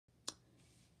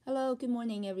Hello, good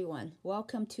morning, everyone.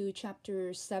 Welcome to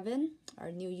Chapter 7.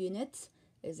 Our new unit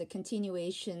is a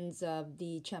continuation of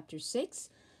the Chapter 6.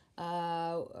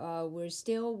 We're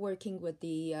still working with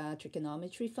the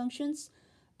trigonometry functions,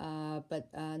 but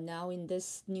now in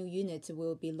this new unit,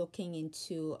 we'll be looking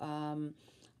into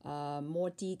more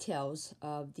details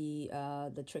of the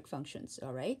trig functions,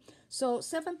 all right? So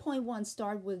 7.1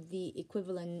 start with the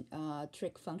equivalent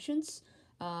trig functions,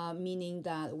 meaning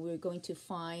that we're going to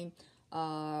find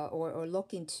or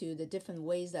look into the different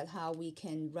ways that how we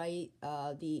can write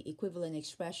the equivalent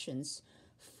expressions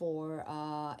for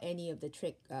any of the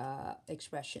trig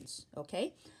expressions,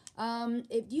 okay?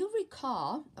 If you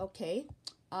recall, okay,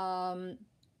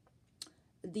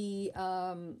 the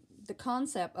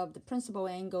concept of the principal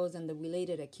angles and the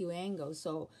related acute angles.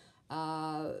 So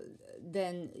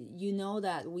then you know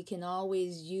that we can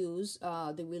always use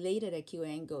the related acute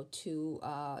angle to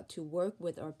work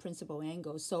with our principal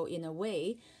angle. So in a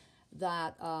way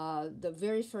that the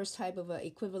very first type of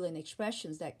equivalent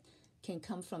expressions that can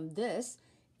come from this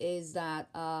is that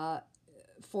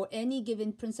for any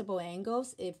given principal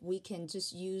angles, if we can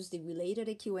just use the related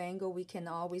acute angle, we can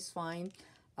always find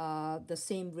the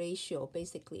same ratio,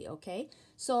 basically, okay?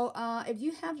 So if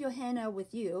you have your handout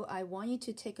with you, I want you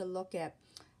to take a look at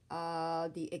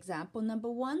the example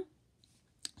number 1.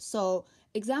 So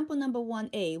example number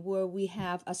 1a, where we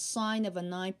have a sine of a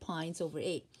 9 pi over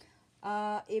 8.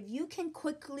 If you can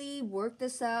quickly work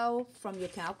this out from your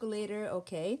calculator,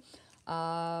 okay,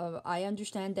 I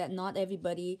understand that not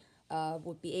everybody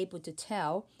would be able to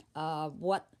tell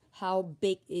how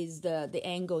big is the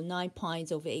angle 9 pi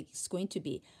over 8 is going to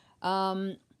be.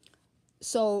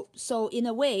 So in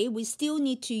a way, we still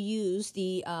need to use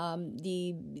the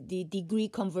degree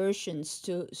conversions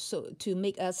to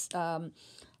make us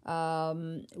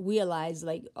realize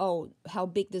like, oh, how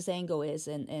big this angle is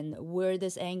and where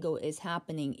this angle is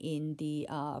happening in the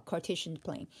Cartesian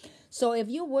plane. So if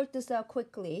you work this out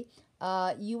quickly,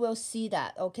 you will see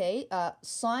that, okay,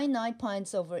 sine 9 pi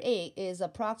over 8 is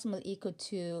approximately equal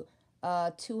to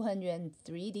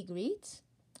 203 degrees,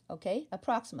 okay,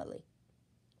 approximately,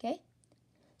 okay?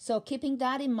 So keeping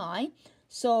that in mind,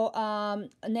 so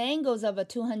an angles of a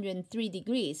 203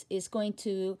 degrees is going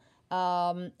to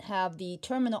have the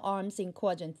terminal arms in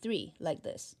quadrant 3 like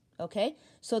this, okay?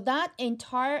 So that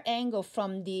entire angle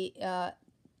from the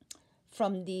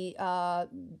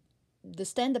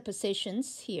standard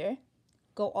positions here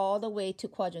go all the way to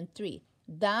quadrant 3.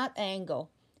 That angle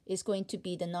is going to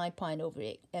be the 9 pi over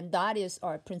 8, and that is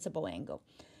our principal angle.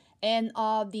 And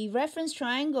the reference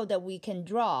triangle that we can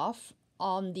draw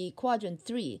on the quadrant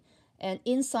 3, and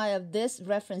inside of this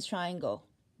reference triangle,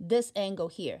 this angle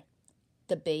here,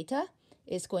 the beta,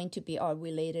 is going to be our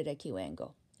related acute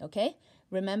angle, okay?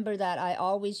 Remember that I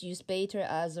always use beta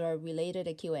as our related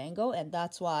acute angle, and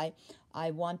that's why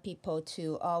I want people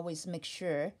to always make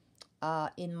sure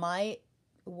in my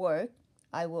work,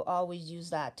 I will always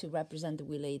use that to represent the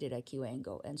related acute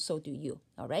angle, and so do you,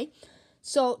 all right?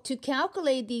 So to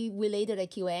calculate the related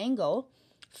acute angle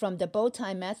from the bow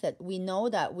tie method, we know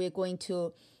that we're going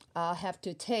to have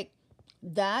to take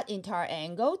that entire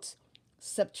angle,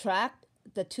 subtract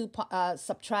the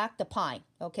pi,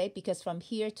 okay? Because from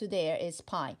here to there is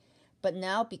pi. But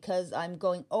now because I'm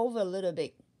going over a little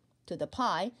bit to the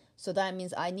pi, so that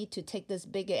means I need to take this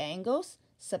bigger angles,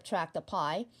 subtract the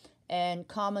pi, and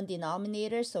common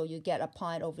denominator, so you get a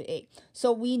pi over 8.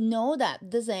 So we know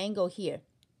that this angle here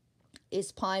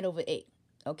is pi over 8,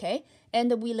 okay?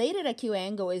 And the related acute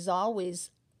angle is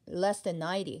always less than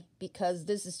 90 because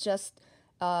this is just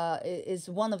is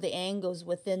one of the angles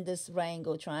within this right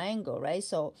angle triangle, right?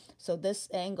 So this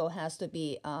angle has to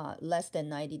be less than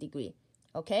 90 degree,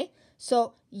 okay?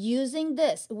 So using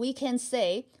this, we can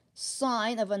say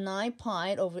sine of a 9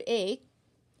 pi over 8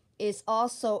 is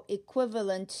also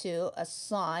equivalent to a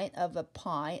sine of a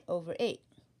pi over 8,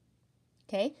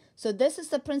 okay? So this is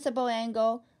the principal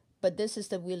angle, but this is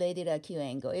the related acute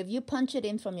angle. If you punch it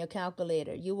in from your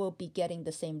calculator, you will be getting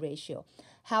the same ratio.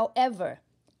 However,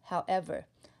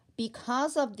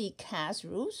 because of the CAST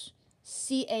rules,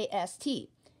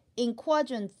 C-A-S-T, in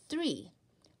quadrant 3,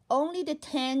 only the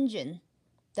tangent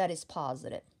that is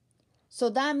positive. So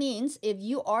that means if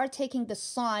you are taking the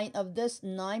sine of this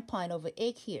 9 pi over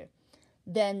 8 here,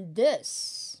 then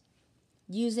this,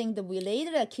 using the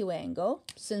related acute angle,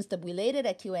 since the related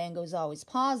acute angle is always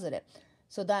positive,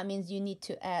 so that means you need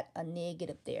to add a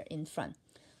negative there in front.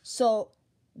 So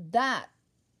that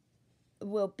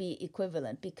will be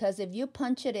equivalent because if you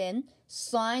punch it in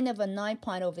sine of a 9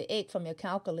 pi over 8 from your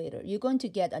calculator, you're going to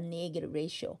get a negative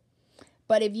ratio.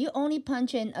 But if you only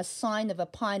punch in a sine of a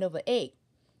pi over 8,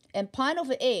 and pi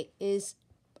over 8 is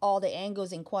all the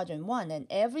angles in quadrant 1, and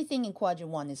everything in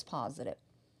quadrant 1 is positive.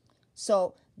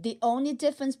 So the only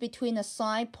difference between a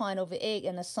sine pi over 8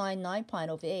 and a sine 9 pi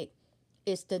over 8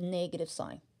 is the negative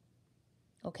sign.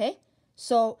 Okay?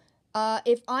 So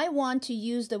if I want to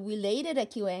use the related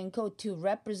acute angle to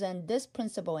represent this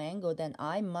principal angle, then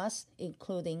I must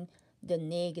including the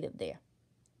negative there.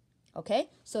 Okay?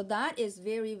 So that is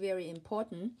very, very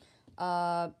important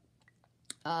to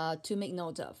make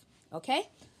note of. Okay?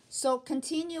 So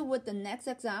continue with the next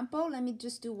example. Let me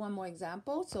just do one more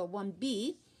example. So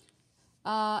 1b,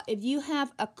 if you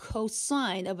have a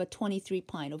cosine of a 23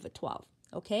 pi over 12,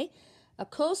 okay? A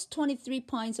cos 23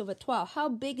 pi over 12, how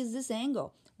big is this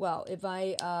angle? Well, if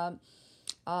I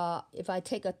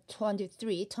take a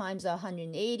 23 times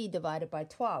 180 divided by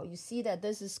 12, you see that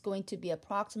this is going to be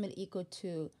approximately equal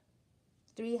to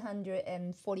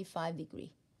 345 degrees.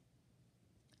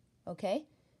 Okay?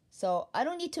 So I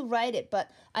don't need to write it,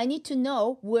 but I need to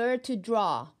know where to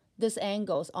draw these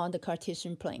angles on the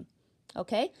Cartesian plane.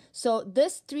 Okay? So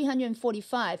this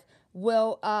 345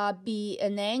 will be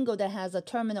an angle that has a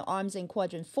terminal arms in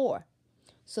quadrant 4.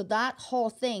 So that whole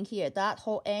thing here, that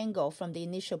whole angle from the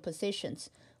initial positions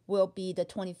will be the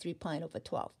 23 pi over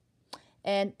 12.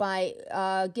 And by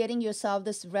getting yourself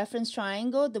this reference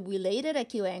triangle, the related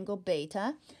acute angle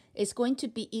beta is going to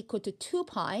be equal to 2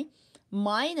 pi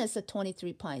minus the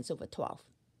 23 pi over 12.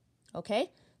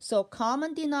 Okay? So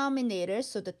common denominators,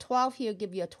 so the 12 here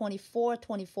give you a 24,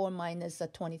 24 minus a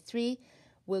 23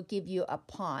 will give you a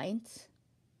pi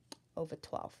over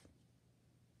 12.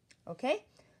 Okay?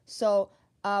 So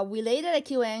related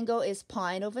acute angle is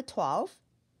pi over 12.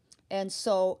 And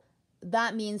so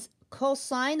that means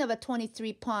cosine of a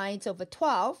 23 pi over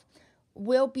 12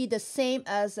 will be the same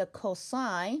as a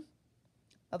cosine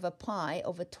of a pi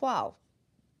over 12.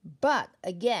 But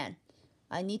again,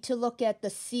 I need to look at the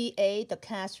CA, the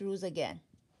cast rules again.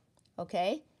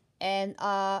 Okay? And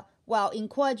well, in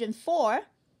quadrant 4,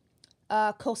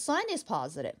 cosine is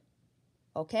positive.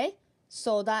 Okay?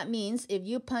 So that means if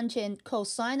you punch in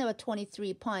cosine of a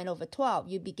 23 pi over 12,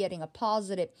 you'll be getting a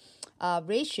positive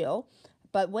ratio.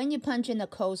 But when you punch in a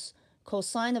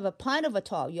cosine of a pi over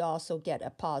 12, you also get a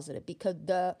positive, because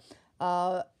the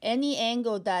any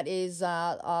angle that is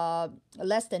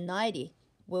less than 90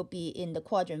 will be in the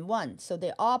quadrant 1. So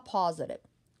they are positive.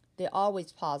 They're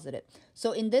always positive.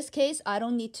 So in this case, I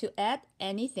don't need to add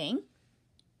anything.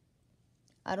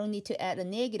 I don't need to add a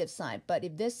negative sign. But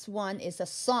if this one is a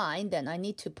sine, then I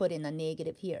need to put in a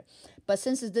negative here. But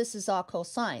since this is our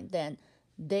cosine, then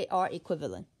they are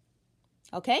equivalent.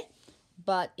 Okay?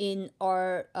 But in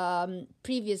our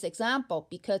previous example,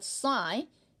 because sine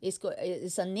is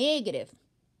a negative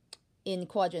in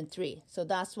quadrant 3. So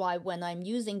that's why when I'm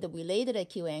using the related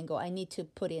acute angle, I need to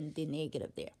put in the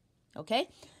negative there. Okay?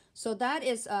 So that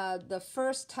is the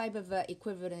first type of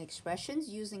equivalent expressions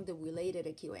using the related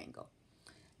acute angle.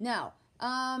 Now,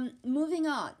 moving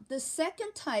on. The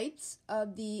second types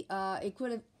of the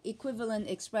equivalent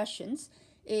expressions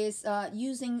is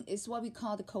what we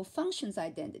call the cofunctions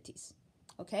identities.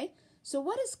 Okay? So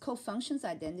what is cofunctions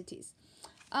identities?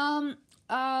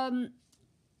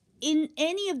 In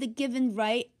any of the given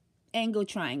right angle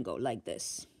triangle like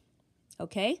this,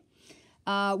 okay,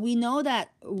 we know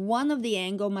that one of the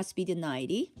angle must be the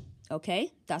 90,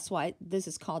 okay? That's why this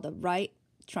is called a right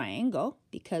triangle,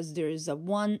 because there is a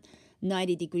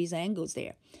 190 degrees angles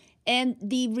there. And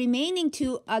the remaining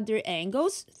two other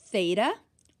angles, theta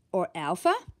or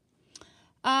alpha,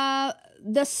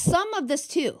 the sum of this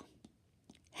two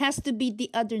has to be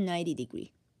the other 90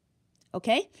 degree,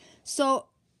 okay? So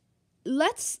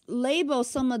let's label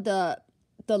some of the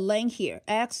length here,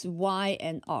 x, y,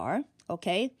 and r,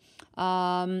 okay?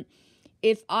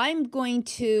 If I'm going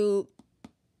to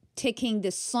taking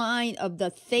the sine of the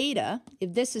theta,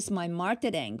 if this is my marked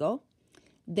angle,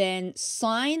 then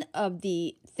sine of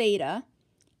the theta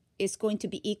is going to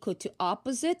be equal to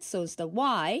opposite, so it's the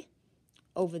y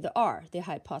over the r, the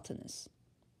hypotenuse,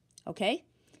 okay?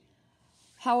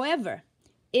 However,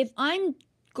 if I'm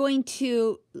going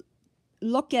to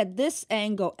look at this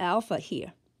angle alpha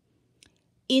here,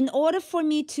 in order for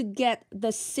me to get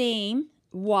the same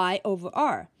y over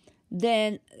r,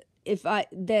 then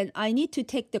I need to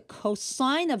take the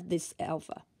cosine of this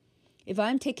alpha. If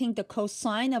I'm taking the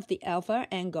cosine of the alpha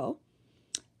angle,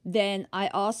 then I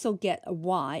also get a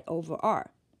y over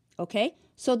r. Okay?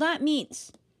 So that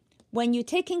means when you're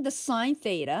taking the sine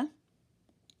theta,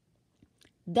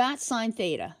 that sine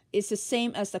theta is the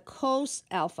same as the cos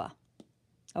alpha.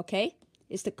 Okay?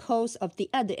 It's the cos of the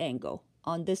other angle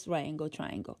on this right angle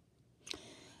triangle.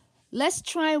 Let's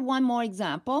try one more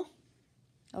example.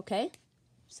 Okay?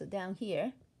 So down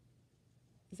here,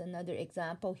 is another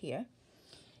example here.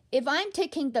 If I'm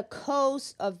taking the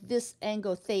cos of this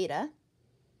angle theta,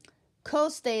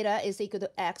 cos theta is equal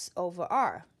to x over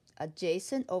r,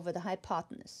 adjacent over the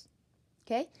hypotenuse.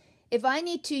 Okay? If I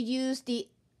need to use the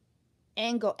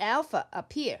angle alpha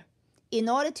up here, in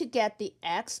order to get the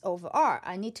x over r,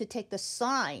 I need to take the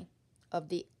sine of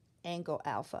the angle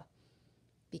alpha,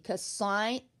 because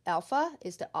sine alpha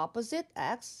is the opposite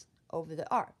x over the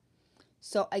r.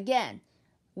 So again,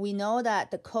 we know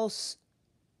that the cos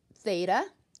theta,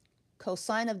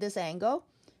 cosine of this angle,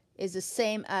 is the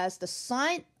same as the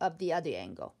sine of the other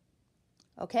angle.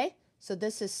 Okay? So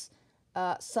this is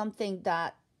something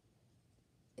that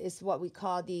is what we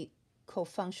call the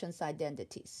cofunctions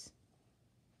identities.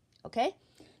 Okay?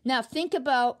 Now think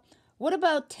about, what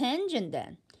about tangent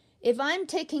then? If I'm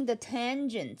taking the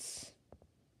tangents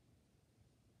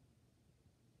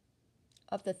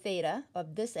of the theta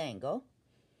of this angle,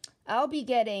 I'll be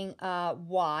getting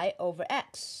y over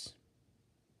x.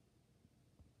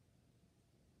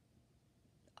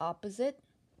 Opposite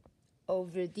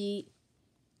over the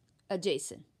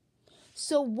adjacent.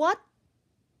 So what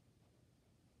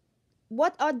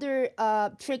other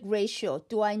trig ratio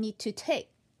do I need to take?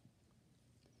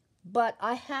 But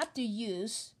I have to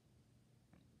use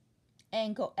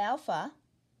angle alpha,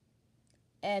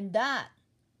 and that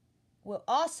will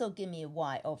also give me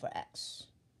y over x.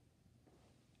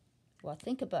 Well,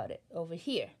 think about it over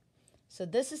here. So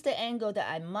this is the angle that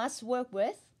I must work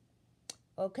with.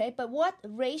 Okay, but what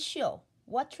ratio,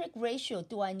 what trig ratio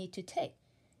do I need to take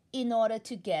in order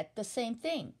to get the same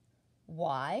thing?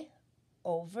 Y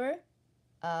over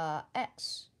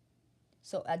x.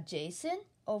 So adjacent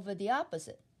over the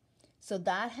opposite. So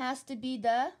that has to be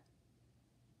the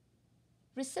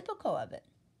reciprocal of it.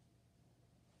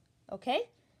 Okay,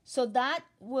 so that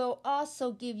will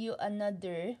also give you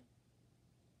another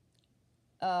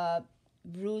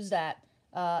rules that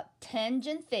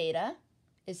tangent theta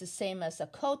is the same as the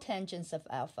cotangents of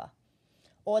alpha.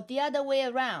 Or the other way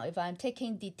around, if I'm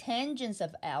taking the tangents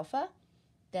of alpha,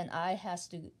 then I have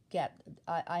to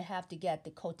get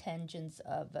the cotangents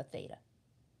of theta.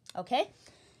 Okay,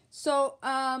 so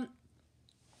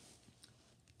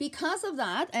because of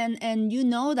that, and you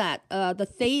know that the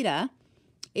theta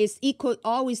is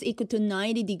always equal to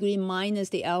 90 degrees minus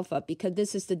the alpha, because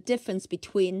this is the difference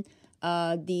between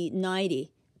the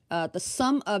 90. The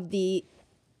sum of the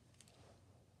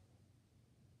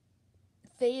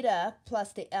theta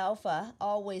plus the alpha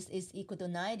always is equal to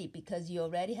 90, because you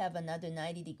already have another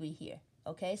 90 degree here.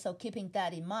 Okay, so keeping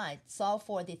that in mind, solve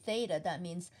for the theta. That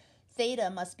means theta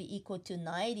must be equal to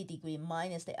 90 degree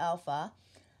minus the alpha,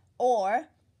 or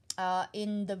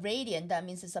in the radian, that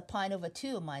means it's a pi over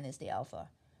 2 minus the alpha.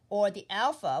 Or the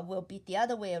alpha will be the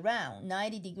other way around,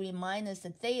 90 degree minus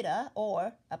the theta,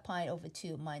 or a pi over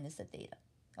 2 minus the theta.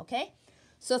 Okay,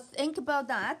 so think about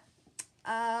that.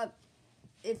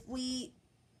 If we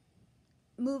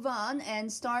move on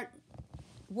and start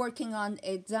working on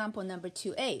example number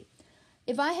 2a.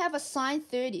 If I have a sine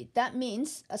 30, that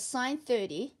means a sine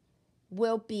 30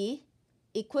 will be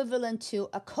equivalent to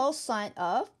a cosine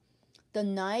of the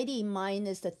 90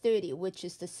 minus the 30, which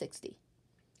is the 60.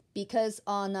 Because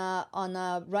on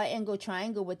a right angle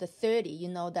triangle with the 30, you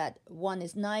know that one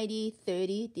is 90,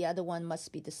 30, the other one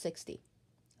must be the 60.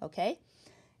 Okay?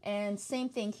 And same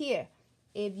thing here.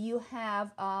 If you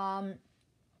have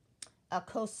a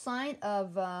cosine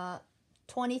of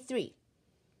 23,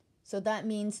 so that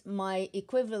means my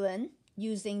equivalent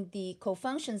using the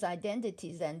cofunctions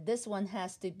identities, and this one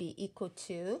has to be equal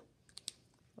to,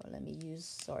 well, let me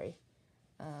use,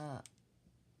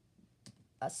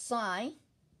 a sine,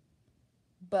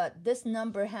 but this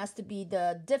number has to be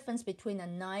the difference between a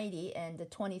 90 and the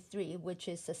 23, which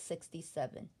is a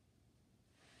 67.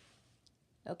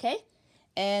 Okay?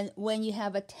 And when you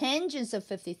have a tangent of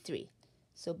 53,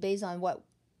 so based on what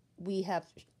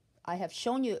I have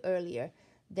shown you earlier,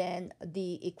 then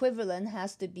the equivalent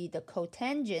has to be the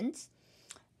cotangent,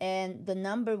 and the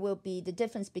number will be the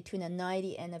difference between a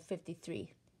 90 and a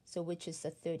 53, so which is a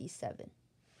 37.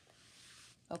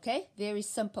 Okay, very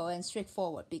simple and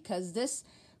straightforward, because this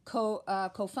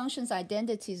cofunctions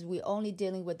identities, we're only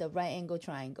dealing with the right angle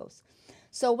triangles.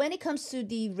 So when it comes to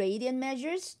the radian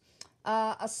measures,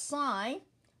 a sine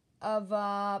of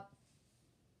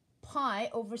pi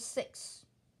over 6.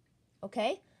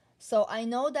 Okay, so I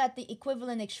know that the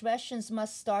equivalent expressions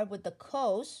must start with the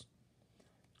cos,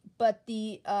 but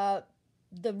the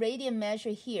radian measure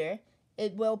here,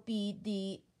 it will be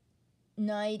the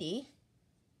 90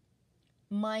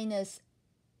 minus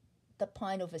the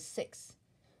pi over 6.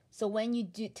 So when you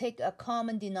do take a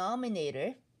common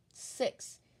denominator,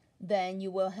 6, then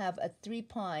you will have a 3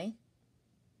 pi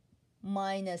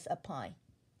minus a pi.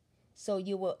 So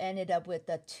you will end up with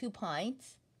the 2 pi,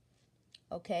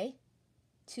 okay?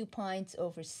 2 pi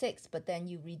over 6, but then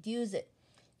you reduce it.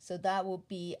 So that will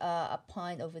be a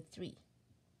pi over 3.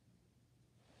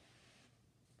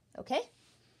 Okay?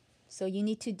 So you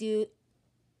need to do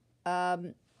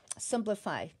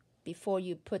simplify before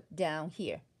you put down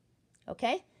here.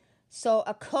 Okay? So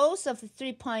a cos of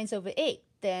 3 pi over 8,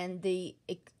 then the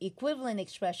equivalent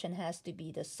expression has to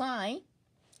be the sine.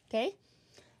 Okay?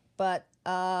 But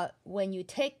when you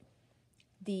take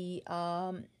the,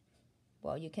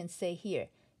 well, you can say here,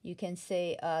 you can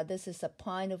say this is a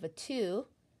pi over 2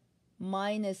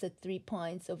 minus a 3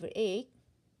 pi over 8.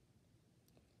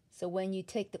 So when you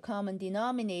take the common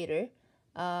denominator,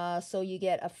 so you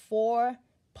get a 4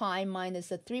 pi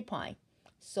minus a 3 pi.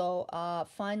 So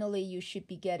finally, you should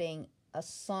be getting a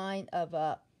sine of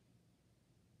a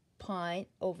pi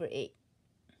over 8.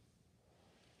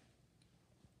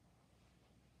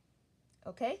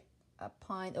 Okay? A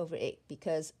pi over 8,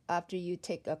 because after you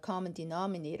take a common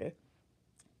denominator,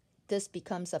 this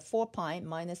becomes a 4 pi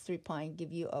minus 3 pi,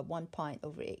 give you a 1 pi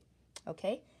over 8.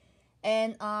 Okay?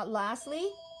 And lastly,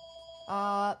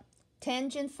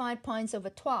 tangent 5 pi over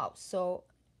 12. So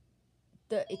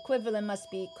the equivalent must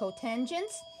be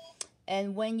cotangents.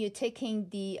 And when you're taking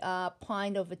the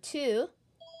pi over 2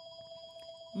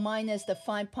 minus the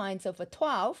 5 pi over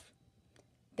 12,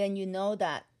 then you know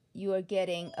that you are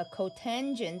getting a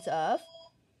cotangent of,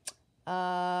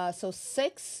 so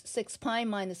 6 pi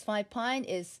minus 5 pi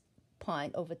is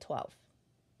pi over 12.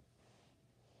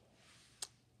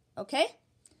 Okay?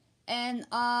 And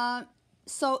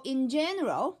so in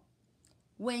general,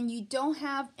 when you don't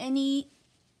have any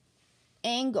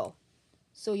angle,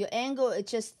 so your angle is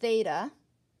just theta,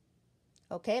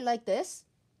 okay, like this,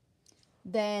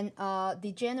 then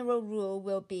the general rule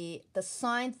will be the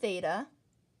sine theta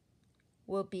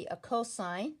will be a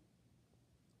cosine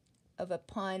of a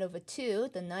pi over 2,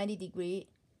 the 90 degree,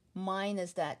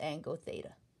 minus that angle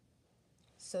theta.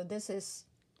 So this is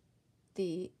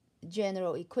the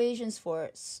general equations for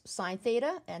sine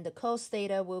theta, and the cos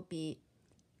theta will be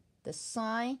the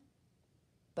sine,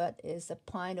 but is a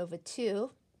pi over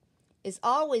 2. It's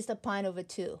always the pi over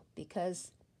 2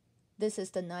 because this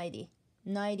is the 90.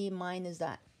 90 minus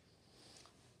that.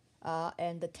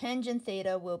 And the tangent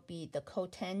theta will be the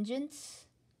cotangent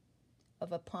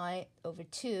of a pi over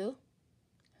 2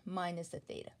 minus the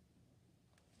theta.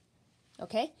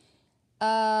 Okay?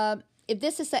 If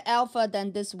this is the alpha,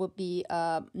 then this would be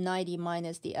 90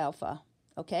 minus the alpha.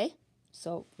 Okay?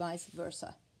 So vice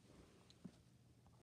versa.